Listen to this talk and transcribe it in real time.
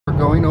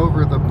going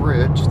over the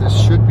bridge. This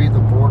should be the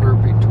border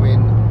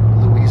between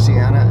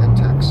Louisiana and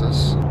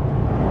Texas.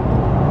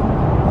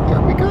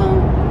 There we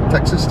go.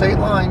 Texas state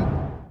line.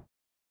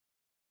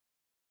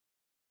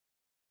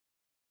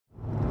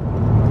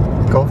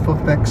 Gulf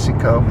of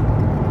Mexico.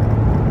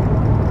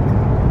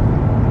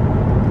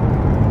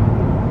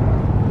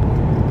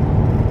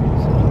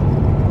 So,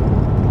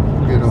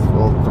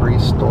 beautiful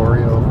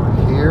three-story over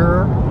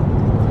here.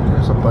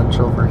 There's a bunch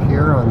over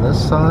here on this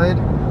side.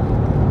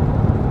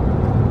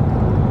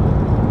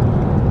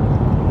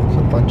 There's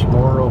a bunch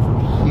more over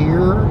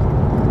here.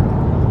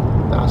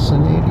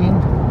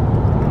 Fascinating.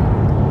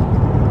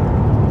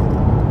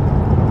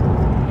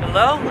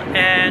 Hello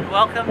and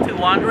welcome to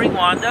Wandering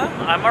WandA.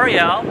 I'm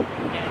Ariel,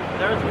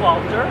 and there's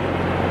Walter.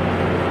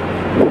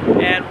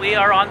 And we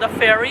are on the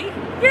ferry.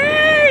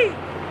 Yay!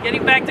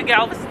 Getting back to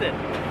Galveston.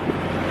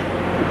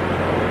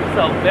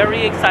 So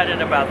very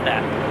excited about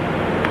that.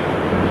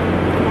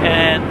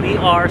 And we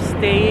are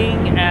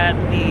staying at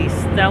the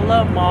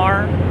Stella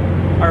Mare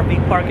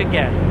RV park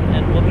again.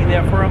 And we'll be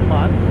there for a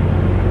month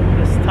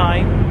this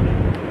time.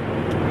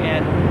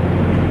 And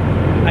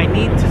I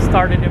need to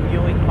start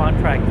interviewing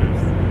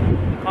contractors.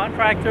 The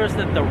contractors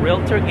that the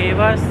realtor gave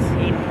us,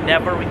 he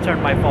never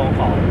returned my phone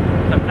call.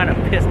 So I'm kind of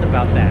pissed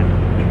about that.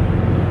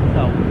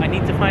 So I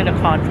need to find a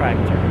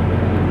contractor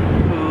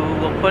who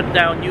will put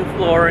down new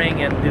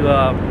flooring and do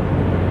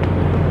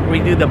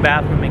redo the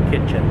bathroom and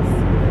kitchens.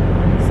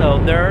 So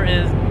there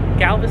is,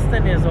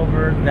 Galveston is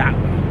over that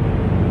way.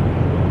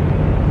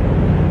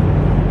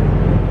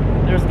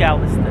 There's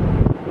Galveston.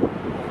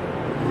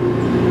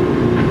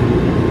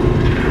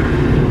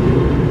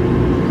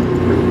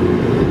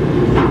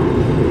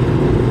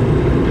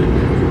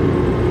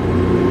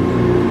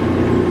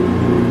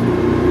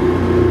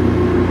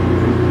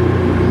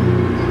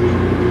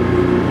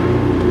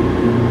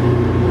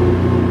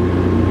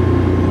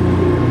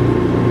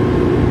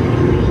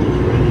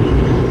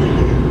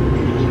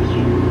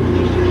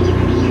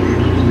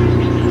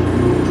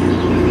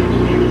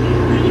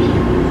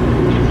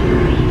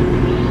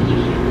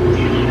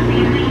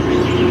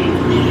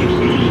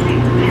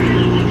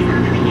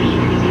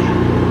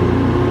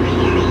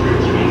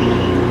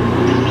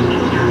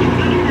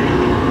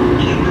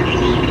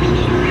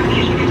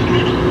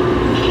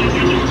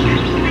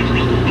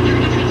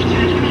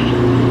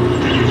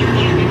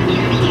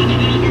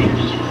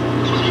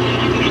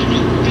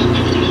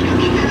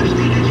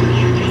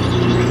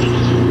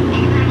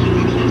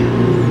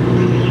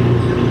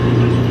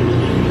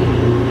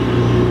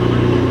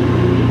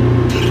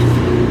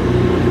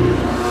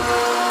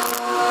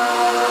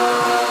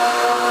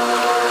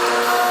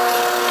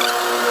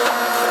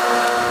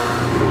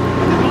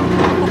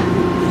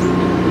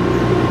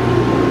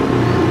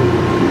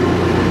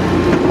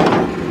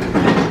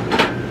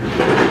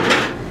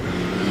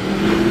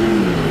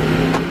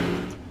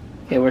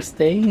 We're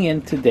staying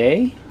in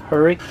today.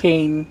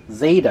 Hurricane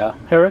Zeta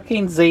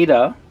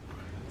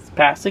is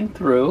passing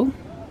through,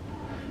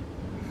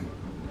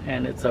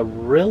 and it's a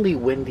really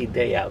windy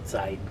day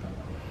outside.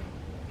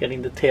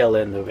 Getting the tail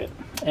end of it.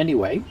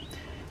 Anyway,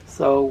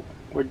 so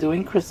we're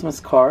doing Christmas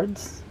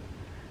cards.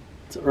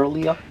 It's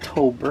early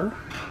October,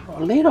 or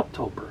late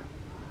October.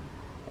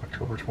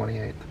 October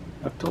 28th.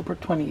 October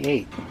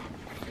 28th.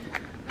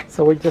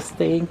 So we're just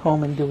staying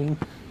home and doing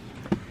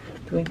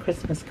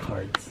Christmas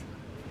cards.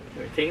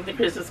 We're taking the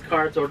Christmas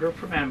cards ordered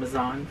from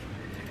Amazon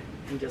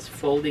and just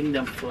folding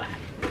them flat.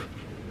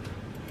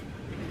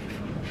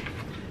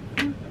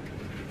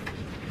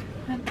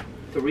 And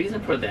the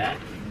reason for that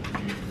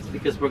is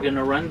because we're going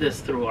to run this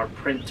through our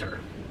printer,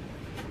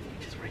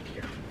 which is right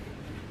here.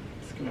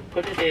 It's going to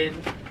put it in.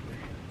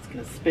 It's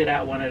going to spit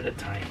out one at a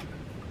time.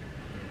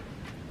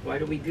 Why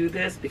do we do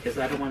this? Because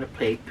I don't want to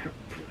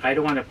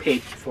pay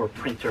for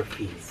printer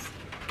fees.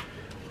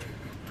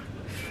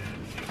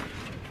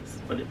 This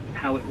is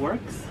how it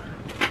works.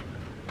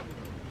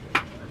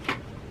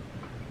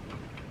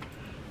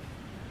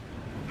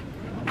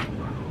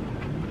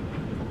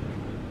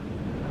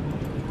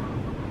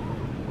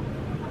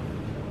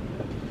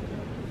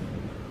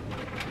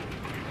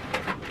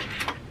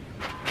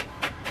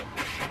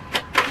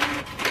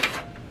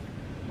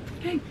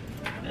 Okay,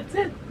 that's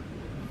it.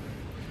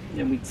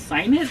 Then we'd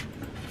sign it,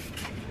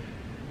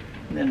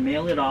 and then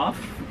mail it off.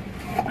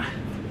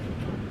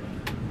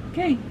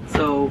 Okay,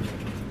 so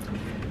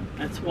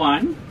that's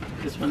one.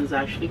 This one is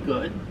actually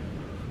good.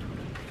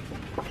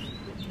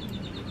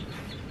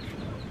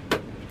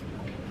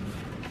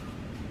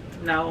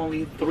 Now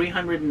only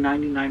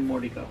 399 more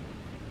to go.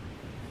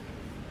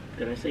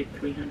 Did I say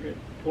 300?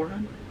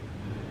 400?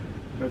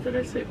 Or did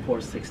I say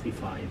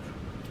 465?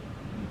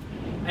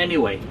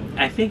 Anyway,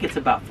 I think it's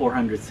about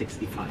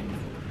 465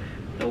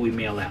 that we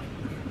mail out.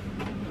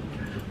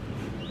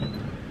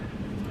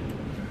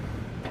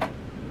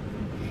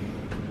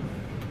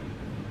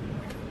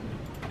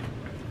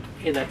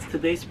 Okay, that's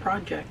today's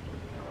project.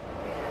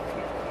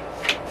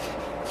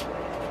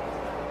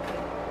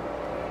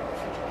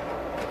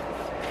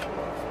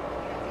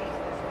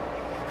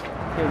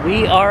 Okay,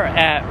 we are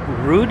at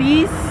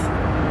Rudy's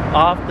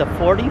off the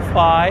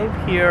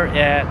 45 here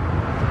at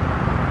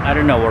I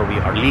don't know where we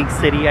are, League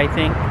City, I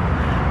think.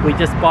 We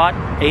just bought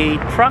a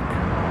truck,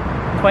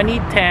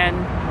 2010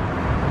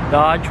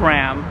 Dodge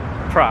Ram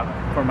truck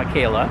for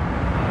Michaela.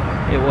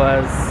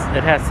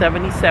 It has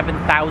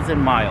 77,000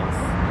 miles.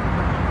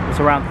 It was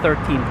around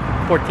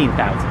 14,000.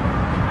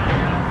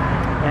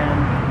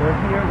 And we're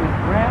here with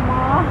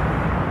Grandma.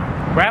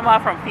 Grandma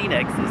from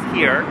Phoenix is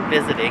here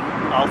visiting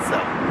also.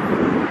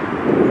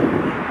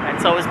 And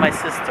so is my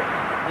sister.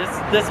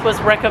 This was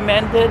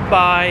recommended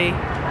by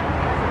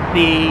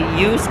the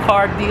used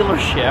car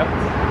dealership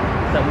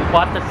that we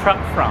bought the truck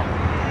from.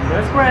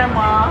 There's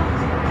Grandma.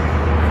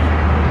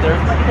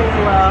 There's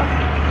Michaela,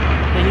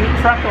 the new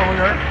truck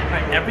owner.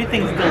 Right,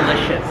 everything's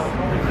delicious.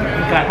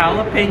 We got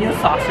jalapeno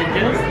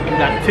sausages. We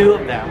got 2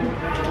 of them.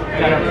 We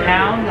got a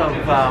pound of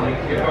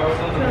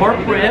pork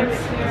ribs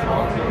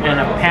and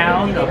a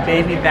pound of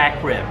baby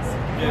back ribs.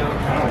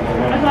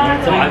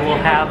 So I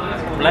will have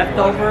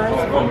leftovers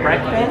for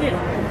breakfast.